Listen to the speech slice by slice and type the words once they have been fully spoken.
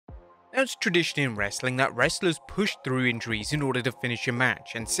Now, it's tradition in wrestling that wrestlers push through injuries in order to finish a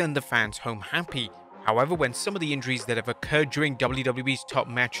match and send the fans home happy. However, when some of the injuries that have occurred during WWE's top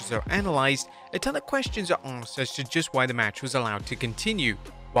matches are analysed, a ton of questions are asked as to just why the match was allowed to continue.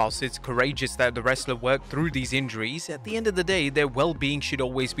 Whilst it's courageous that the wrestler worked through these injuries, at the end of the day, their well-being should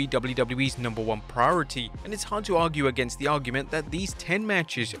always be WWE's #1 priority, and it's hard to argue against the argument that these 10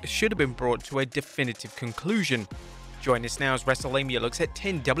 matches should have been brought to a definitive conclusion. Join us now as Wrestlelamia looks at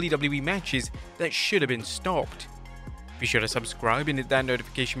 10 WWE matches that should have been stopped. Be sure to subscribe and hit that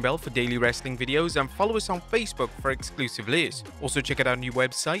notification bell for daily wrestling videos, and follow us on Facebook for exclusive lists. Also check out our new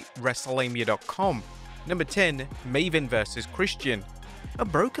website, Wrestlelamia.com. Number 10. Maven vs. Christian. A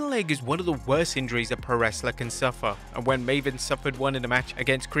broken leg is one of the worst injuries a pro wrestler can suffer, and when Maven suffered one in a match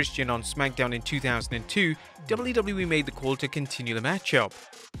against Christian on SmackDown in 2002, WWE made the call to continue the matchup.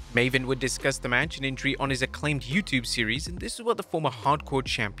 Maven would discuss the match and injury on his acclaimed YouTube series, and this is what the former hardcore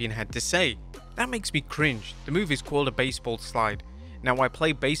champion had to say. "That makes me cringe. The move is called a baseball slide. Now, I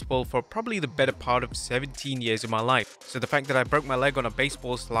played baseball for probably the better part of 17 years of my life, so the fact that I broke my leg on a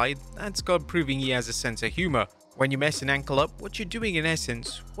baseball slide, that's God proving he has a sense of humor. When you mess an ankle up, what you're doing in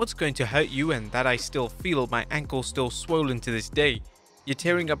essence, what's going to hurt you, and that I still feel, my ankle's still swollen to this day. You're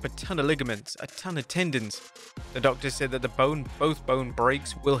tearing up a ton of ligaments, a ton of tendons. The doctor said that both bone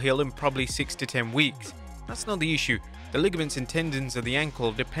breaks will heal in probably 6 to 10 weeks. That's not the issue. The ligaments and tendons of the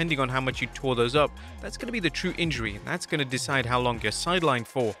ankle, depending on how much you tore those up, that's going to be the true injury, and that's going to decide how long you're sidelined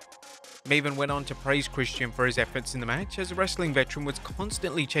for." Maven went on to praise Christian for his efforts in the match, as a wrestling veteran was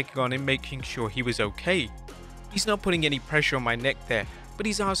constantly checking on him, making sure he was okay. "He's not putting any pressure on my neck there, but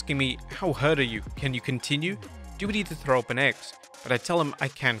he's asking me, 'How hurt are you? Can you continue? Do we need to throw up an X?' But I tell him I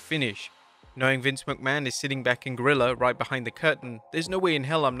can finish. Knowing Vince McMahon is sitting back in Gorilla right behind the curtain, there's no way in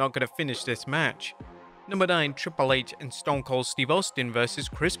hell I'm not going to finish this match." Number 9. Triple H and Stone Cold Steve Austin vs.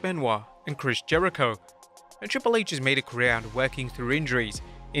 Chris Benoit and Chris Jericho. And Triple H has made a career out of working through injuries.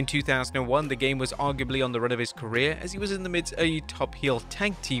 In 2001, the game was arguably on the run of his career, as he was in the midst of a top heel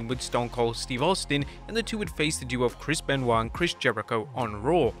tag team with Stone Cold Steve Austin, and the two would face the duo of Chris Benoit and Chris Jericho on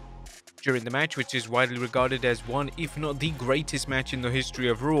Raw. During the match, which is widely regarded as one, if not the greatest match in the history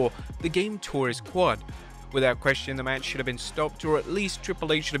of Raw, the game tore his quad. Without question, the match should have been stopped, or at least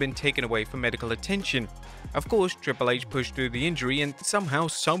Triple H should have been taken away for medical attention. Of course, Triple H pushed through the injury and somehow,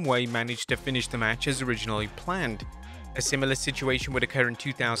 someway managed to finish the match as originally planned. A similar situation would occur in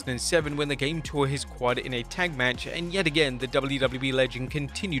 2007 when the game tore his quad in a tag match, and yet again the WWE legend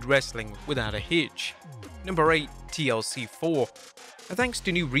continued wrestling without a hitch. Number 8. TLC 4. Thanks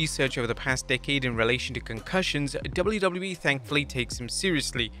to new research over the past decade in relation to concussions, WWE thankfully takes them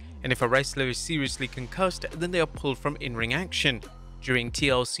seriously, and if a wrestler is seriously concussed, then they are pulled from in-ring action. During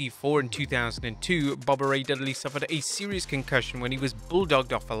TLC 4 in 2002, Bubba Ray Dudley suffered a serious concussion when he was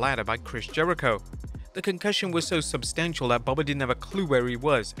bulldogged off a ladder by Chris Jericho. The concussion was so substantial that Bubba didn't have a clue where he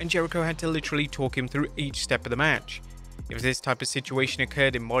was, and Jericho had to literally talk him through each step of the match. If this type of situation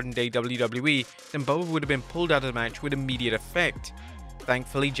occurred in modern-day WWE, then Bubba would have been pulled out of the match with immediate effect.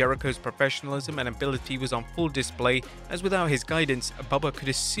 Thankfully, Jericho's professionalism and ability was on full display, as without his guidance, Bubba could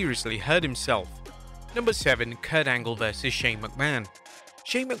have seriously hurt himself. Number 7. Kurt Angle vs. Shane McMahon.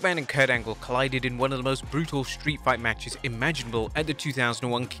 Shane McMahon and Kurt Angle collided in one of the most brutal street fight matches imaginable at the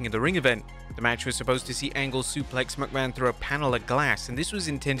 2001 King of the Ring event. The match was supposed to see Angle suplex McMahon through a panel of glass, and this was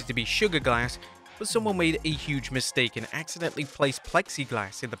intended to be sugar glass, but someone made a huge mistake and accidentally placed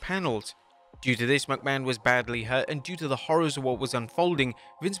plexiglass in the panels. Due to this, McMahon was badly hurt, and due to the horrors of what was unfolding,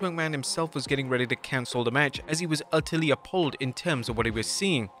 Vince McMahon himself was getting ready to cancel the match, as he was utterly appalled in terms of what he was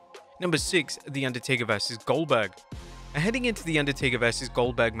seeing. Number 6. The Undertaker vs. Goldberg. Heading into the Undertaker vs.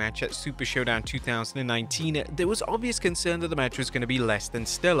 Goldberg match at Super Showdown 2019, there was obvious concern that the match was going to be less than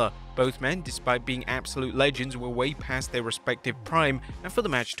stellar. Both men, despite being absolute legends, were way past their respective prime, and for the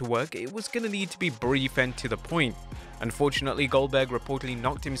match to work, it was going to need to be brief and to the point. Unfortunately, Goldberg reportedly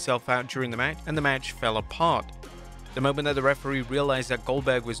knocked himself out during the match, and the match fell apart. The moment that the referee realized that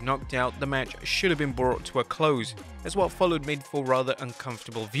Goldberg was knocked out, the match should have been brought to a close, as what followed made for rather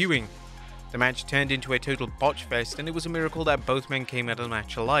uncomfortable viewing. The match turned into a total botch fest, and it was a miracle that both men came out of the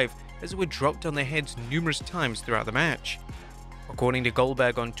match alive, as they were dropped on their heads numerous times throughout the match. According to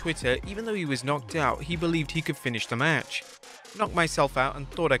Goldberg on Twitter, even though he was knocked out, he believed he could finish the match. "Knocked myself out and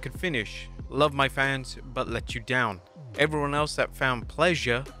thought I could finish. Love my fans, but let you down. Everyone else that found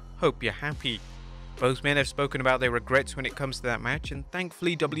pleasure, hope you're happy." Both men have spoken about their regrets when it comes to that match, and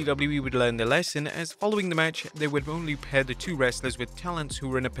thankfully WWE would learn their lesson, as following the match, they would only pair the two wrestlers with talents who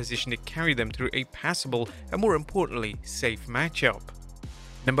were in a position to carry them through a passable and, more importantly, safe matchup.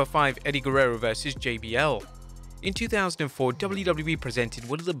 Number 5. Eddie Guerrero vs. JBL. In 2004, WWE presented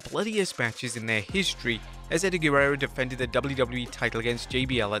one of the bloodiest matches in their history as Eddie Guerrero defended the WWE title against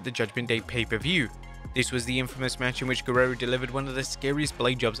JBL at the Judgment Day pay-per-view. This was the infamous match in which Guerrero delivered one of the scariest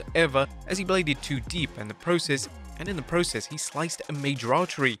blade jobs ever as he bladed too deep and in the process he sliced a major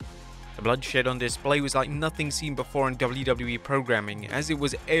artery. The bloodshed on display was like nothing seen before on WWE programming as it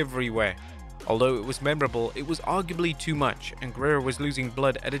was everywhere. Although it was memorable, it was arguably too much, and Guerrero was losing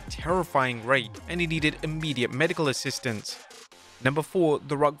blood at a terrifying rate, and he needed immediate medical assistance. Number 4.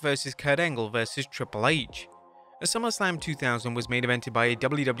 The Rock vs. Kurt Angle vs. Triple H. A SummerSlam 2000 was main evented by a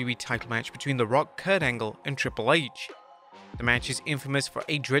WWE title match between The Rock, Kurt Angle, and Triple H. The match is infamous for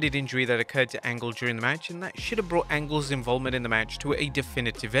a dreaded injury that occurred to Angle during the match, and that should have brought Angle's involvement in the match to a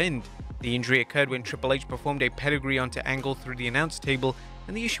definitive end. The injury occurred when Triple H performed a pedigree onto Angle through the announce table,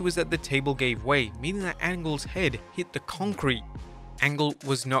 and the issue was that the table gave way, meaning that Angle's head hit the concrete. Angle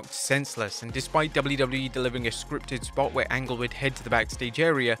was knocked senseless, and despite WWE delivering a scripted spot where Angle would head to the backstage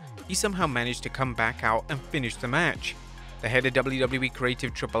area, he somehow managed to come back out and finish the match. The head of WWE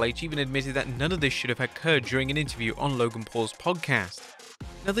creative Triple H even admitted that none of this should have occurred during an interview on Logan Paul's podcast.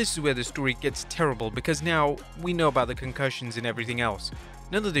 Now this is where the story gets terrible, because now we know about the concussions and everything else.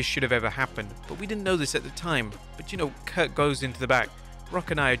 None of this should have ever happened, but we didn't know this at the time. But you know, Kurt goes into the back. Rock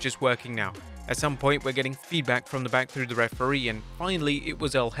and I are just working now. At some point we're getting feedback from the back through the referee, and finally it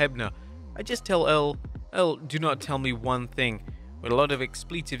was Earl Hebner. I just tell Earl, do not tell me one thing. With a lot of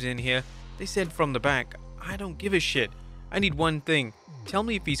expletives in here, they said from the back, I don't give a shit. I need one thing. Tell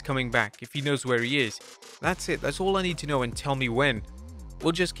me if he's coming back, if he knows where he is. That's it, that's all I need to know, and tell me when.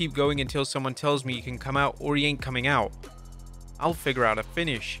 We'll just keep going until someone tells me he can come out or he ain't coming out. I'll figure out a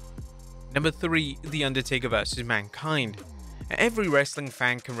finish. Number 3. The Undertaker vs. Mankind. Every wrestling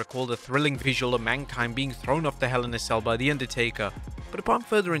fan can recall the thrilling visual of Mankind being thrown off the Hell in a Cell by The Undertaker, but upon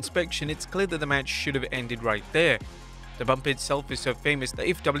further inspection it's clear that the match should have ended right there. The bump itself is so famous that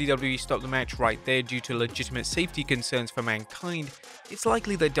if WWE stopped the match right there due to legitimate safety concerns for Mankind, it's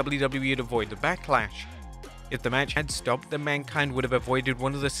likely that WWE would avoid the backlash. If the match had stopped, then Mankind would have avoided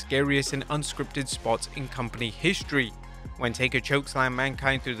one of the scariest and unscripted spots in company history. When Taker chokeslammed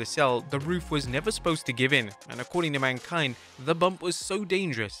Mankind through the cell, the roof was never supposed to give in, and according to Mankind, the bump was so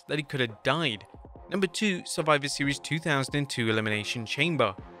dangerous that he could have died. Number 2. Survivor Series 2002 Elimination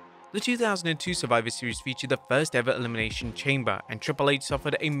Chamber. The 2002 Survivor Series featured the first ever Elimination Chamber, and Triple H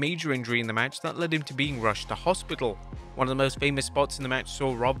suffered a major injury in the match that led him to being rushed to hospital. One of the most famous spots in the match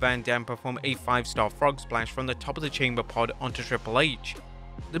saw Rob Van Dam perform a 5-star frog splash from the top of the chamber pod onto Triple H.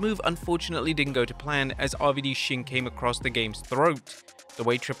 The move unfortunately didn't go to plan as RVD's shin came across the game's throat. The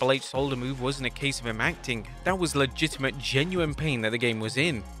way Triple H sold the move wasn't a case of him acting, that was legitimate, genuine pain that the game was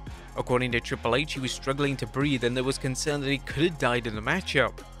in. According to Triple H, he was struggling to breathe and there was concern that he could have died in the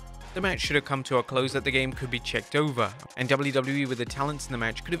matchup. The match should have come to a close that the game could be checked over, and WWE with the talents in the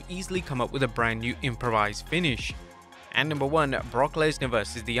match could have easily come up with a brand new improvised finish. And number 1, Brock Lesnar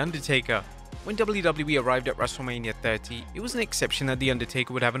vs. The Undertaker. When WWE arrived at WrestleMania 30, it was an exception that The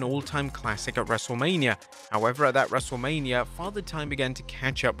Undertaker would have an all-time classic at WrestleMania. However, at that WrestleMania, Father Time began to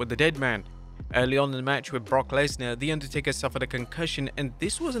catch up with the dead man. Early on in the match with Brock Lesnar, The Undertaker suffered a concussion, and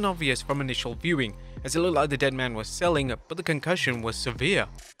this wasn't obvious from initial viewing, as it looked like the dead man was selling, but the concussion was severe.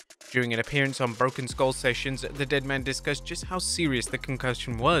 During an appearance on Broken Skull Sessions, the dead man discussed just how serious the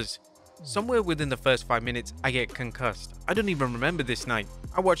concussion was. Somewhere within the first 5 minutes, I get concussed. I don't even remember this night.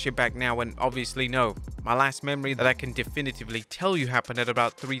 I watch it back now and obviously know. My last memory that I can definitively tell you happened at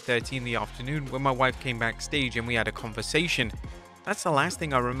about 3:30 in the afternoon when my wife came backstage and we had a conversation. That's the last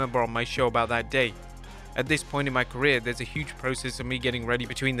thing I remember on my show about that day. At this point in my career, there's a huge process of me getting ready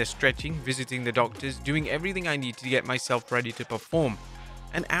between the stretching, visiting the doctors, doing everything I need to get myself ready to perform.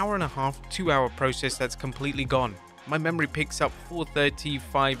 An hour and a half, 2-hour process that's completely gone. My memory picks up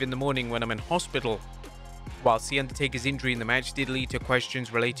 4:35 in the morning when I'm in hospital. Whilst The Undertaker's injury in the match did lead to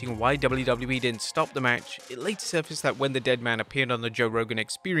questions relating why WWE didn't stop the match, it later surfaced that when the dead man appeared on the Joe Rogan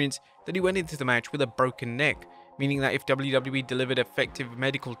Experience, that he went into the match with a broken neck, meaning that if WWE delivered effective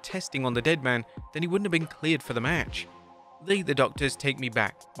medical testing on the dead man, then he wouldn't have been cleared for the match. The doctors take me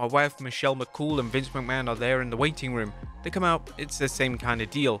back. My wife Michelle McCool and Vince McMahon are there in the waiting room. They come out, it's the same kind of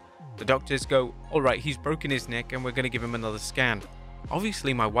deal. The doctors go, alright, he's broken his neck and we're going to give him another scan.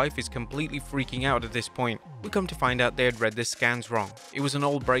 Obviously my wife is completely freaking out at this point. We come to find out they had read the scans wrong. It was an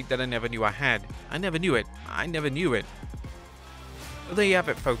old break that I never knew I had. I never knew it. Well, there you have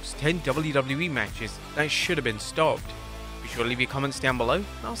it folks, 10 WWE matches that should have been stopped. Be sure to leave your comments down below.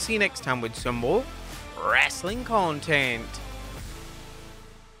 I'll see you next time with some more wrestling content.